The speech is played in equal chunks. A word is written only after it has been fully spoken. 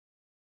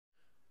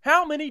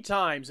How many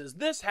times has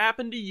this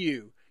happened to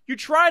you? You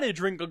try to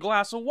drink a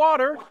glass of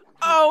water.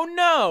 Oh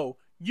no!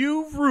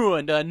 You've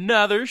ruined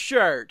another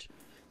shirt.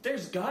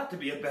 There's got to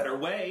be a better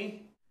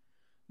way.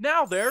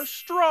 Now there's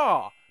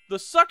straw, the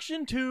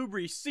suction tube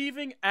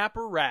receiving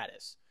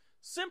apparatus.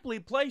 Simply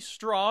place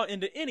straw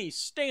into any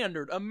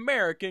standard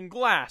American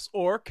glass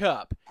or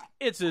cup.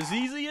 It's as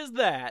easy as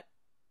that.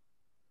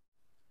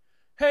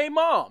 Hey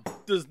Mom,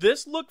 does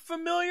this look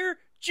familiar?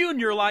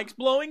 Junior likes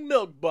blowing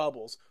milk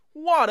bubbles.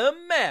 What a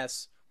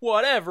mess!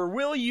 Whatever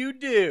will you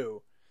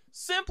do?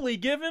 Simply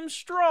give him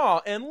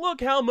straw and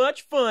look how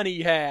much fun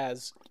he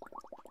has.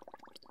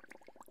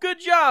 Good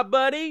job,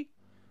 buddy.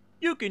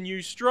 You can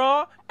use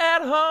straw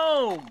at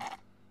home.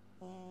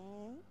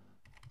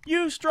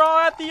 Use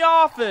straw at the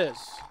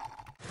office.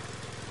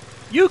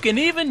 You can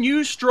even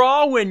use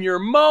straw when you're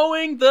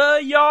mowing the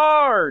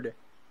yard.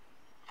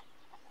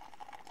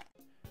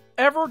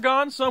 Ever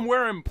gone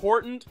somewhere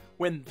important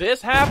when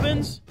this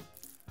happens?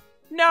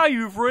 Now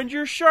you've ruined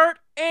your shirt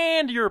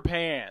and your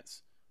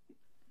pants.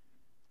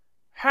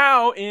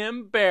 How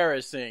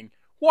embarrassing.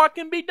 What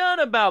can be done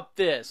about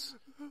this?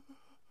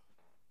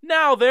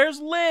 Now there's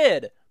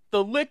L.I.D,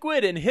 the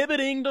liquid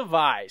inhibiting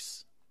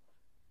device.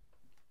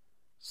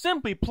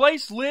 Simply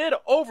place L.I.D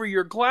over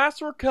your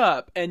glass or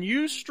cup and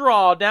use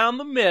straw down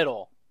the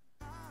middle.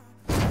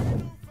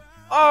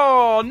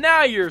 Oh,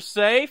 now you're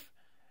safe.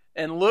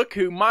 And look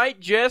who might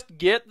just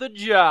get the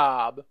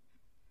job.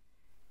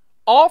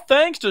 All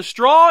thanks to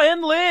straw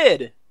and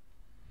L.I.D.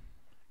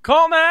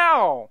 Call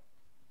now.